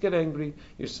supposed to get angry,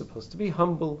 you're supposed to be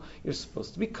humble, you're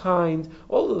supposed to be kind,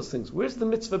 all those things. Where's the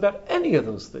mitzvah about any of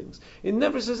those things? It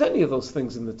never says any of those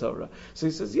things in the Torah. So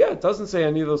he says, yeah, it doesn't say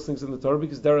any of those things in the Torah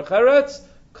because Derech Eretz,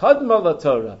 Kadma la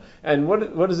Torah. And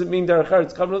what does it mean, Derech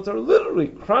Eretz, Kadma la Torah? Literally,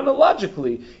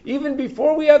 chronologically, even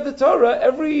before we had the Torah,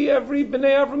 every Bnei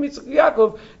Avram, Yitzchak,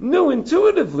 Yaakov knew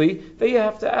intuitively that you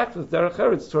have to act with Derech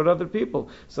Eretz toward other people.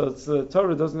 So the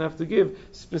Torah doesn't have to give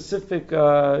specific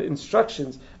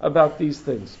instructions about these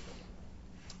things.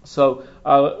 So,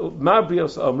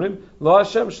 Ma'brios Omrim, Lo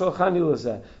Hashem Shalchani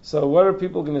Lazeh. So what are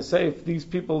people going to say if these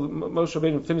people, Moshe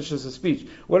Rabbeinu finishes his speech,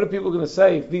 what are people going to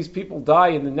say if these people die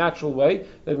in the natural way?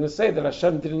 They're going to say that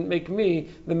Hashem didn't make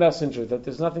me the messenger, that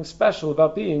there's nothing special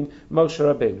about being Moshe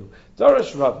Rabbeinu.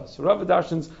 Darash Rava. So Rava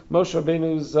darshans Moshe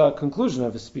Rabbeinu's conclusion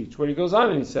of his speech, where he goes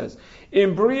on and he says,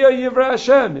 In Bria Yivra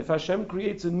Hashem, if Hashem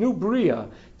creates a new Bria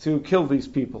to kill these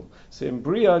people. So in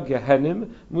Bria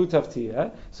Gehenim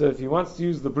Mutavtiyah. So if he wants to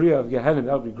use the Bria of Gehenim,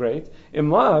 that would be great.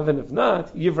 Imlav, and if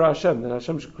not, Yivra Hashem, then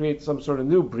Hashem should create some sort of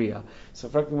new Bria. So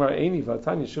what do you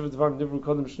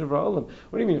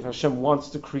mean if Hashem wants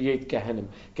to create Gehenim?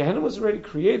 Gehenim was already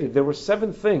created. There were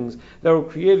 7 things that were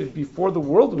created before the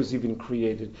world was even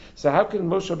created. So how can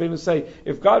Moshe Rabbeinu say,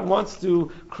 if God wants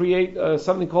to create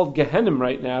something called Gehenim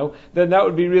right now, then that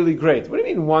would be really great? What do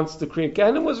you mean wants to create?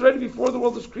 Gehenim was ready before the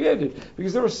world was created,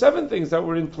 because there were 7 things that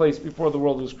were in place before the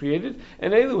world was created,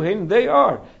 and Eluhin, they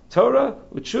are Torah,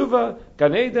 Utshuva,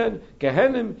 Gan Eden,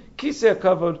 Gehenim, Kisei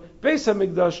HaKavod, Beis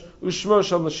HaMikdash, Ushmo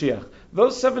Shel Mashiach.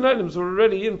 Those 7 items were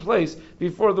already in place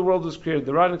before the world was created.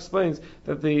 The Ran explains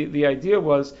that the idea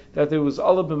was that there was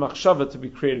Allah b'machshava to be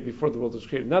created before the world was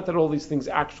created. Not that all these things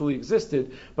actually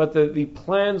existed, but the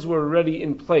plans were already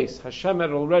in place. Hashem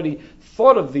had already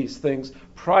thought of these things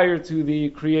prior to the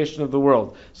creation of the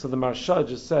world. So the Marsha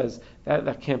just says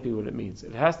that can't be what it means.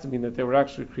 It has to mean that they were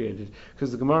actually created,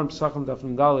 because the Gemara in Pesachim Daf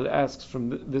Nun Daled asks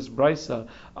from this brisa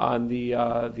on the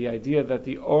idea that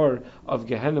the Or of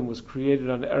Gehenna was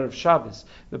created on Erev Shabbos.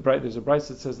 There's a brisa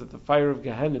that says that the fire of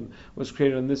Gehenna was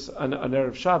created on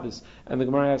Erev Shabbos, and the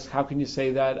Gemara asks, how can you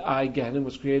say that Gehenna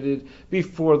was created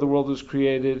before the world was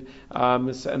created? And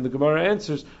the Gemara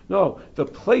answers, no, the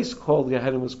place called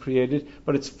Gehenna was created,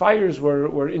 but its fires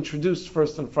were introduced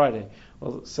first on Friday.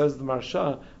 Well, says the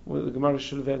Marsha, the Gemara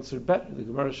should have answered better. The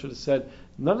Gemara should have said,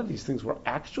 none of these things were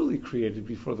actually created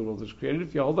before the world was created.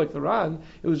 If you hold like the Ran,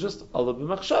 it was just Allah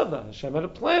b'machshava. Hashem had a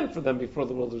plan for them before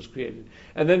the world was created.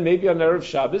 And then maybe on Erev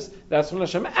Shabbos, that's when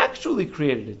Hashem actually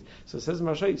created it. So it says the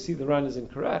Marsha, you see the Ran is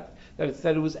incorrect. That it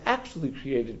said it was actually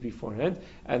created beforehand,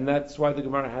 and that's why the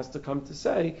Gemara has to come to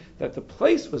say that the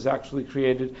place was actually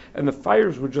created, and the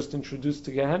fires were just introduced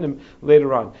to Gehenna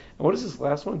later on. And what is this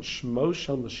last one? Shmo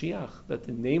Shel Mashiach, that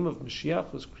the name of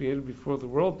Mashiach was created before the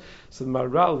world. So the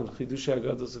Maharal in Chidushei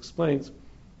Agados explains,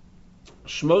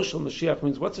 Shmo Shel Mashiach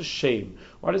means, what's a shame?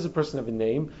 Why does a person have a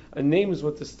name? A name is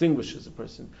what distinguishes a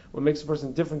person, what makes a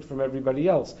person different from everybody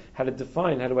else, how to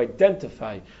define, how to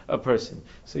identify a person.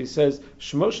 So he says,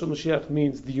 Shmo Shel Mashiach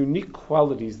means the unique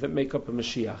qualities that make up a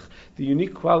Mashiach, the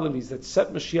unique qualities that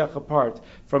set Mashiach apart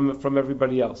from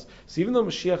everybody else. So even though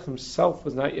Mashiach himself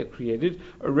was not yet created,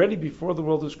 already before the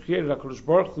world was created, HaKadosh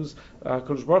Baruch Hu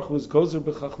was gozer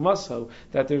b'chachmaso,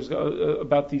 that there's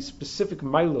about these specific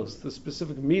milos, the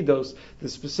specific midos, the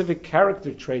specific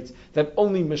character traits that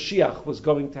only Mashiach was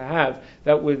going to have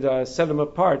that would set him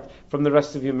apart from the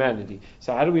rest of humanity.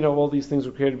 So how do we know all these things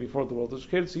were created before the world was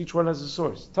created? So each one has a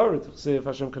source. Torah t'chsiv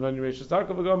Hashem kanani reishis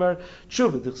darka v'gomer,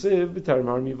 Tshuva t'chsiv b'terem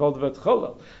har mivolda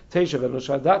v'tcholal, Teisha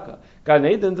v'noshadaka, Gan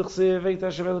Eden t'chsiv v'eit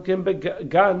Hashem Elokim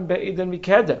gan be'eden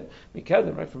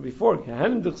mikedem, right from before.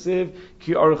 Gehenim t'chsiv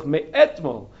ki aruch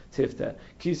me'etmol tifta,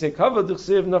 ki sekava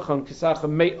t'chsiv nachon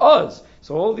kisachem me'oz.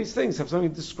 So all these things have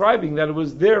something describing that it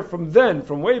was there from then,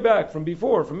 from way back, from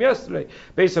before, from yesterday.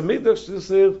 Beis Hamikdash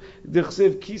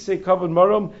d'chsiv kisei kavod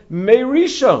marom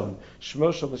meirishon.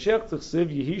 Shmo shel Mashiach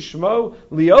d'chsiv yehi shmo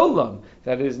liolam.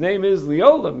 That his name is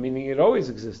liolam, meaning it always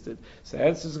existed. So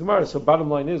answers the Gemara. So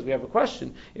bottom line is, we have a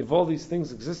question. If all these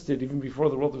things existed even before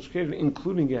the world was created,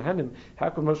 including Gehenna, how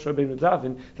could Moshe Rabbeinu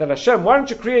daven that Hashem, why don't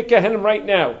you create Gehenna right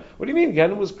now? What do you mean?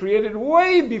 Gehenna was created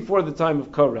way before the time of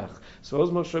Korach. So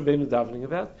what was Moshe Rabbeinu davening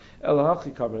about?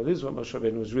 This is what Moshe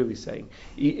Rabbeinu was really saying.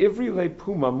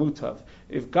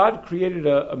 If God created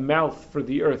a mouth for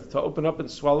the earth to open up and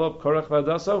swallow up Korach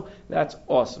v'Adaso, that's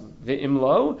awesome.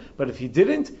 Ve'imlo, but if he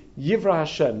didn't, Yivra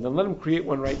Hashem, then let him create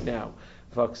one right now.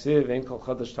 But doesn't the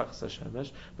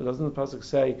pasuk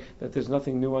say that there's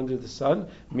nothing new under the sun,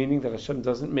 meaning that Hashem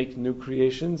doesn't make new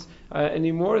creations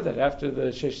anymore? That after the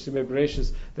Shesh Simei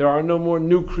Bereshis there are no more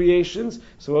new creations.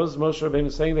 So what was Moshe Rabbeinu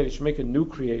saying, that he should make a new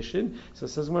creation? So it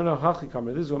says, this is what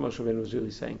Moshe Rabbeinu was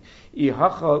really saying.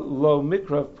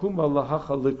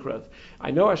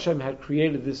 I know Hashem had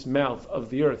created this mouth of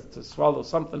the earth to swallow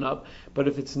something up, but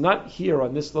if it's not here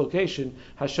on this location,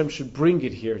 Hashem should bring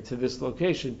it here to this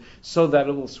location so that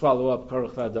it will swallow up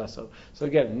Korach v'Adaso. So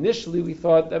again, initially we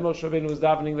thought that Moshe Rabbeinu was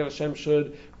davening that Hashem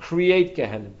should create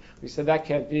Gehenna. We said that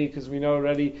can't be because we know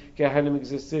already Gehenna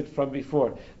existed from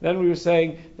before. Then we were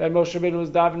saying that Moshe Rabbeinu was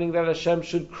davening that Hashem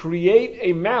should create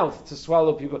a mouth to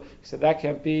swallow people. We said that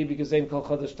can't be because Ein Kol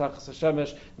Chodesh Tachas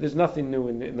Hashemesh, there's nothing new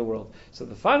in the world. So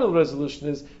the final resolution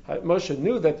is Moshe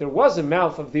knew that there was a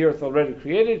mouth of the earth already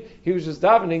created. He was just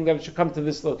davening that it should come to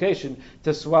this location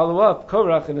to swallow up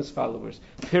Korach and his followers.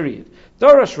 Period.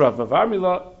 Dorash Rav Mavar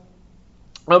Mila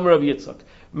Amar Rav Yitzchak.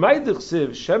 What does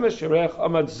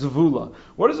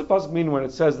the pasuk mean when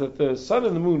it says that the sun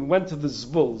and the moon went to the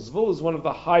Zvul? Zvul is one of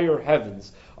the higher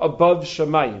heavens, above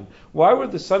Shemayim. Why were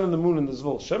the sun and the moon in the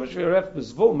Zvul? Shemesh v'yarech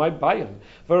b'Zvul, my bayim.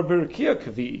 V'arberikia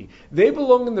kavi'i. They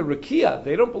belong in the Rekia.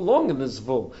 They don't belong in the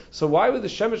Zvul. So why would the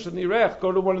Shemesh and the Yerech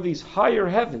go to one of these higher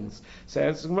heavens? So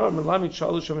answer Gemara, Melami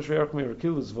Chalu Shemesh v'yarech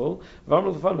me'Rekia l'Zvul,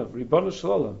 v'amar l'fanav, Ribbonu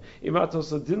Shalom,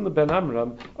 imatos adin l'ben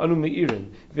Amram, anu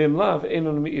me'irin, v'imlav ein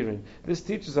anu me'irin. This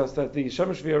teaches us that the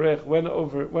Shemesh v'yarech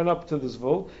went up to the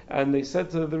Zvul, and they said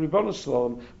to the Ribbonu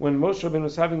Shalom, when Moshe Rabbeinu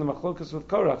was having the machlokas with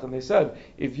Korach, and they said,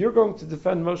 if if you're going to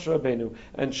defend Moshe Rabbeinu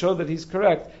and show that he's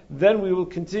correct, then we will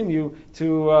continue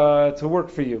to work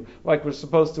for you like we're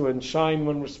supposed to and shine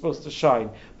when we're supposed to shine.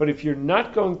 But if you're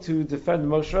not going to defend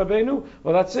Moshe Rabbeinu,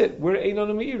 well, that's it. We're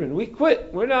Einon Me'irin. We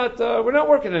quit. We're not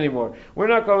working anymore. We're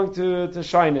not going to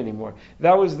shine anymore.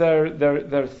 That was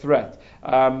their threat.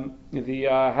 How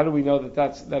do we know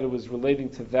that it was relating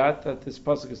to that this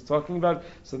pasuk is talking about?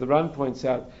 So the Ran points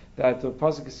out that the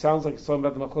pasuk sounds like it's talking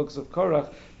about the machlokas of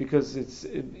Korach because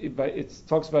it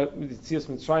talks about Yetzias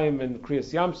Mitzrayim and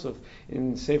Kriyas Yamsuf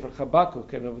in Sefer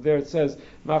Chabakuk, and over there it says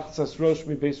Machzas Rosh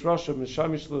Mi Beis Rasha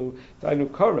Mishamishlu Dainu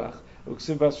Korach.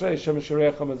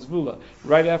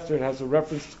 Right after it has a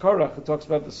reference to Korach, it talks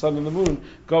about the sun and the moon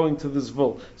going to the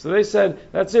Zvul. So they said,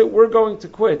 that's it, we're going to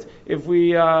quit if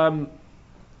we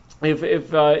if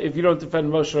you don't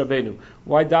defend Moshe Rabbeinu.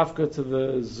 Why dafka to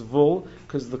the Zvul?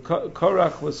 Because the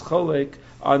Korach was cholek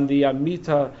on the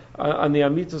Amitas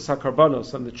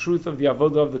HaKarbanos, on the truth of the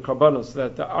Avodah of the Karbanos,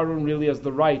 that the Aaron really has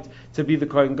the right to be the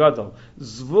Kohen Gadol.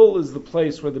 Zvul is the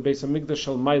place where the Beis HaMikdash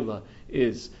Shel Maila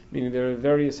is, meaning there are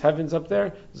various heavens up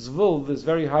there. Zvul, this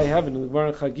very high heaven, in the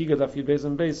Gemara Chagiga Daf Yud Beis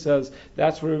and Beis says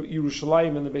that's where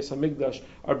Yerushalayim and the Beis HaMikdash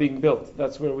are being built.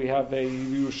 That's where we have a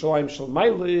Yerushalayim Shel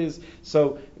Maila is.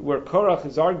 So where Korach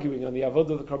is arguing on the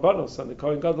Avodah of the Karbanos, on the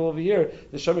Kohen Gadol over here,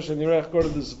 the Shemesh and Yerech go to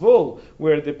the Zvul,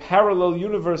 where the parallel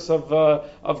universe of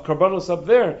Karbanos up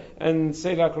there, and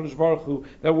say to HaKadosh Baruch Hu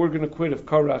that we're going to quit if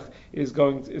Korach is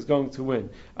going to win.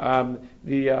 And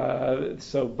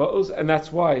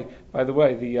that's why, by the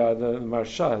way, the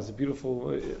Marsha has a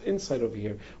beautiful insight over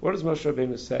here. What does Moshe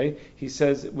Rabbeinu say? He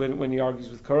says when he argues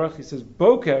with Korach, he says,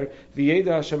 "Boker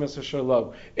v'yeda Hashem es asher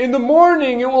lo." In the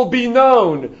morning, it will be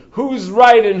known who's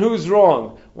right and who's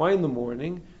wrong. Why in the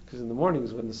morning? Because in the morning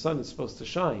is when the sun is supposed to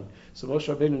shine. So Moshe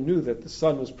Rabbeinu knew that the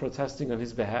sun was protesting on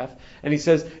his behalf, and he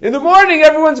says, in the morning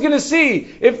everyone's going to see.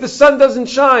 If the sun doesn't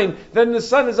shine, then the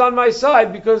sun is on my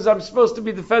side because I'm supposed to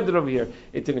be defended over here.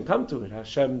 It didn't come to it.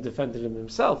 Hashem defended him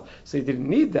himself, so he didn't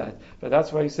need that. But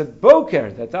that's why he said,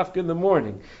 Boker, that after in the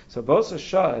morning. So Bos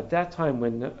Shah, at that time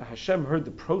when Hashem heard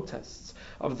the protests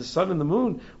of the sun and the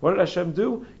moon, what did Hashem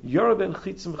do? Yaraben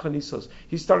chitzim chanisos.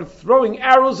 He started throwing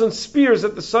arrows and spears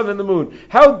at the sun and the moon.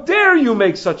 How dare you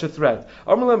make such a threat?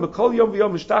 For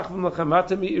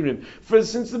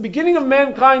since the beginning of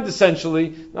mankind,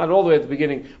 essentially, not all the way at the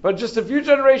beginning, but just a few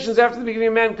generations after the beginning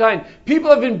of mankind, people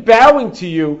have been bowing to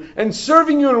you and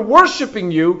serving you and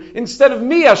worshiping you instead of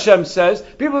me, Hashem says.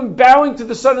 People have been bowing to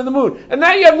the sun and the moon. And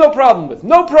that you have no problem with.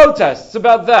 No protests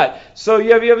about that. So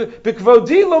you have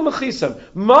Bikvodi lo mechisam.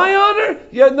 My honor,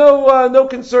 you had no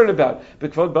concern about.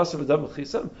 But you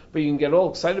can get all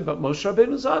excited about Moshe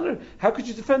Rabbeinu's honor. How could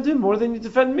you defend him more than you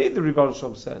defend me? The Rebbe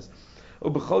Shalom says.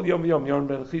 Ever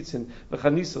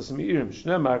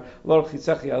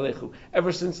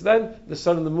since then, the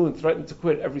sun and the moon threaten to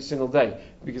quit every single day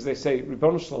because they say,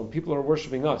 Ribbon Shalom, people are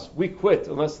worshiping us. We quit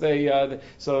unless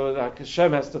so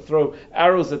Hashem has to throw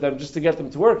arrows at them just to get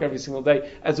them to work every single day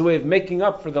as a way of making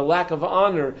up for the lack of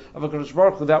honor of HaKadosh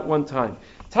Baruch Hu that one time.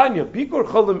 Tanya, Bikur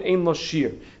Cholim ein lo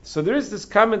shir. So there is this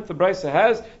comment the Brisa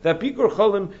has that Bikur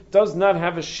Cholim does not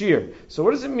have a shir. So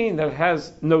what does it mean that it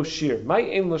has no shir? My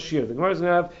ein lo shir. The Gemara is going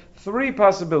to have three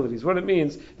possibilities. What it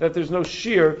means that there's no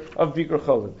shir of Bikur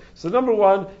Cholim. So number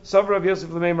one, Savar Rav Yosef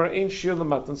L'Meimar ein shir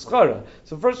l'matan schara.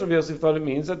 So first Rav Yosef thought it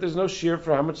means that there's no shir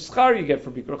for how much schar you get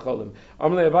for Bikur Cholim.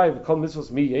 Amalei Abaye, kol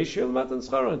mitzvos mi yesh shir l'matan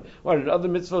schara. What in other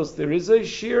mitzvos there is a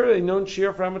shir, a known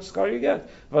shir for how much schar you get.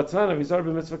 Vatana v'zar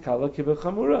b'mitzvah kala kibel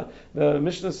chamura. The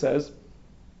Mishnah says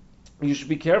you should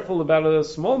be careful about a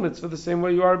small mitzvah the same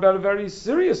way you are about a very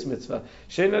serious mitzvah.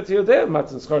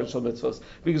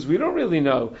 Because we don't really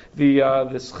know the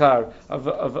schar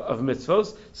of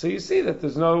mitzvos. So you see that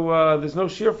there's no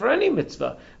shir for any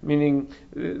mitzvah. Meaning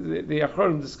the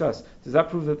Achronim discuss. Does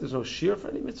that prove that there's no shir for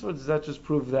any mitzvah? Or does that just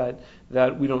prove that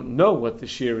we don't know what the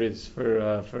shir is for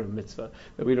a mitzvah?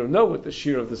 That we don't know what the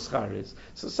shir of the schar is.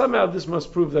 So somehow this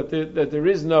must prove that there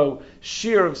is no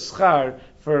shir of schar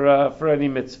for any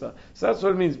mitzvah. So that's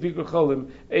what it means, Bikur Cholim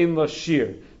ein lo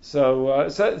shir. So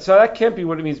that can't be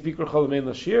what it means, Bikur Cholim ein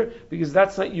lo shir, because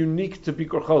that's not unique to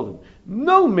Bikur Cholim.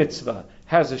 No mitzvah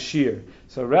has a shir.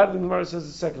 So rather than Gemara says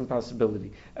the second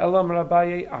possibility. Elam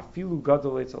Rabbaye afilu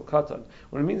gadol etzel katan.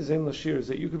 What it means ein lo shir is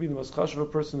that you could be the most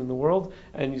chashuv person in the world,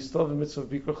 and you still have a mitzvah of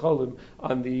Bikur Cholim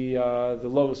on the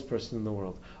lowest person in the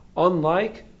world.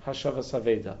 Unlike Hashavas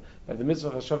Haveda. By the mitzvah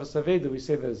of Hashavas Aveda, we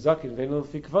say that Zakin Ve'enu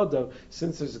Lefi Kvodo,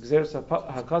 since there's Gzeres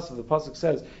HaKasav, the Pasuk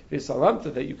says,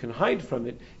 V'salamta, that you can hide from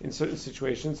it in certain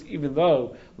situations, even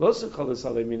though Lo Sechal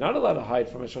L'Salem, you're not allowed to hide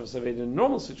from Hashavas Aveda in a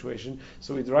normal situation,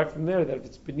 so we derive from there that if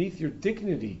it's beneath your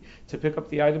dignity to pick up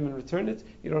the item and return it,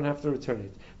 you don't have to return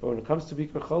it. But when it comes to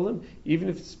Bikur Cholim, even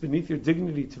if it's beneath your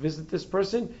dignity to visit this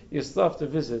person, you still have to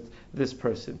visit this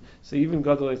person. So even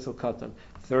Gadol Eitzel Katan.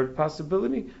 Third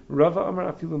possibility, Rava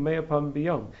Amar Afilu Me'apam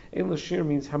Biyom. Ein Lashir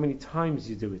means how many times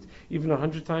you do it. Even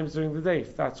 100 times during the day,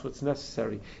 if that's what's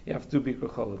necessary. You have to do Bikur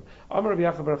Cholim. Amar Rabbi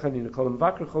Yachav Bar Chanina, Cholim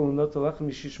Vakar Cholim Not Alechem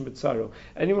Yishishim B'tzaro.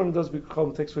 Anyone who does Bikur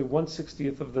Cholim takes away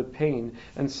 1/60th of the pain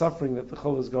and suffering that the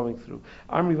Chol is going through.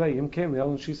 Amri Le'im Kem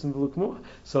Le'al Shishin V'Lukmuah.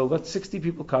 So let 60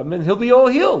 people come and he'll be all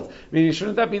healed. I mean,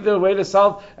 shouldn't that be the way to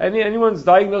solve anyone's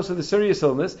diagnosed with a serious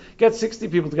illness? Get 60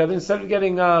 people together instead of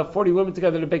getting 40 women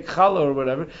together to bake challah or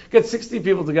whatever. Get 60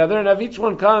 people together and have each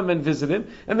one come and visit him,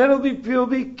 and then he'll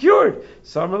be cured.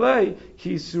 Samarlei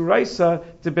ki suraisa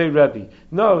to Bei Rebbe.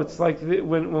 No, it's like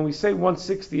when we say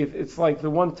 1/60th, it's like the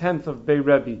 1/10 of Bei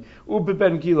Rebbe. Ube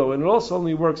Ben Gilo, and it also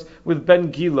only works with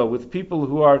Ben Gilo, with people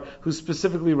who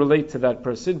specifically relate to that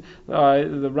person.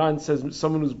 The Ran says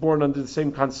someone who's born under the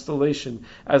same constellation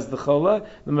as the Chola.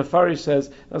 The Mefarish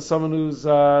says someone who's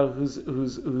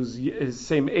his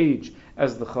same age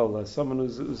as the Chola, someone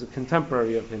who's a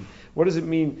contemporary of him. What does it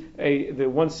mean? The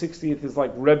 1/60th is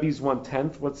like Rebbe's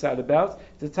 1/10. What's that about?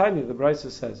 The Tanya, the Brisa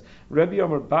says, Rebbe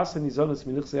Amar Bas Nizonos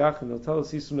Minich Zeachin, he'll tell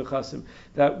us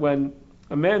that when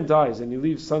a man dies and he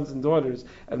leaves sons and daughters,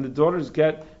 and the daughters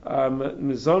get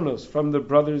mizonos from the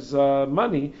brothers'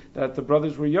 money that the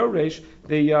brothers were yoresh,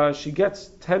 she gets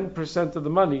 10% of the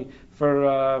money for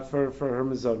her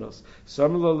mizonos.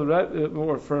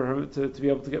 Or for her to be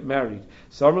able to get married.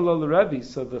 So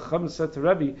the Chum said to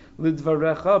Rebbe,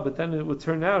 Lidvarecha, but then it would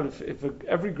turn out if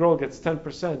every girl gets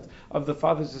 10% of the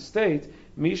father's estate,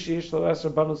 what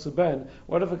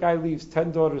if a guy leaves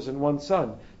 10 daughters and one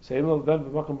son? So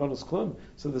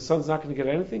the son's not going to get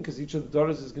anything because each of the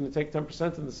daughters is going to take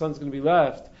 10% and the son's going to be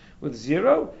left with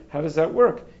 0? How does that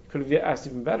work? You could have asked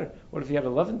even better. What if he had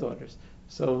 11 daughters?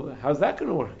 So how's that going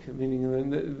to work? Meaning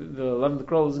the 11th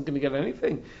girl isn't going to get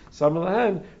anything.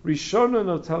 Samalahan, Rishona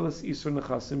notelis isur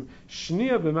nechasim,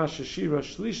 Shnia b'mashashira,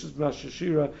 Shlishis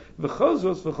b'mashashira,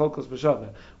 v'chozos v'cholkos b'shava.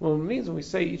 Well, it means when we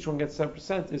say each one gets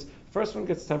 10% is first one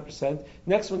gets 10%,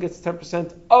 next one gets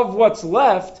 10% of what's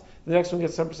left, the next one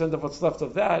gets 10% of what's left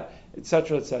of that,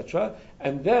 etc., etc.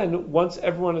 And then, once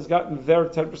everyone has gotten their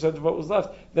 10% of what was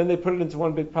left, then they put it into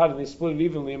one big pot and they split it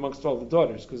evenly amongst all the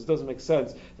daughters, because it doesn't make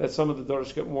sense that some of the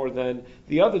daughters get more than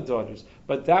the other daughters.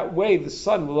 But that way, the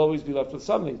son will always be left with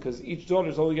something, because each daughter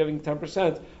is only getting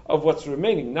 10% of what's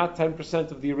remaining, not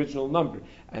 10% of the original number.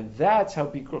 And that's how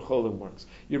Bikur Cholim works.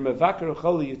 You're Mevakar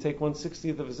Choli, you take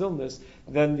 1/60th of his illness,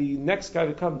 then the next guy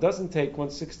to come doesn't take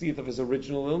 1/60th of his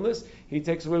original illness, he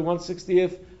takes away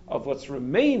 1/60th of what's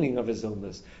remaining of his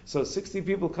illness. So 60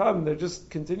 people come, they're just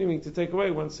continuing to take away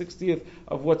 1/60th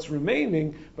of what's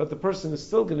remaining, but the person is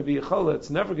still going to be a chola. It's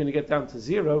never going to get down to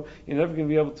 0. You're never going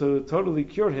to be able to totally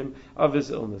cure him of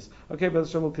his illness. Okay, B'ez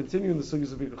Hashem, we'll continue in the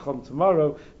Sugyas of Bikur Cholim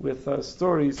tomorrow with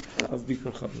stories of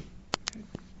Bikur Cholim.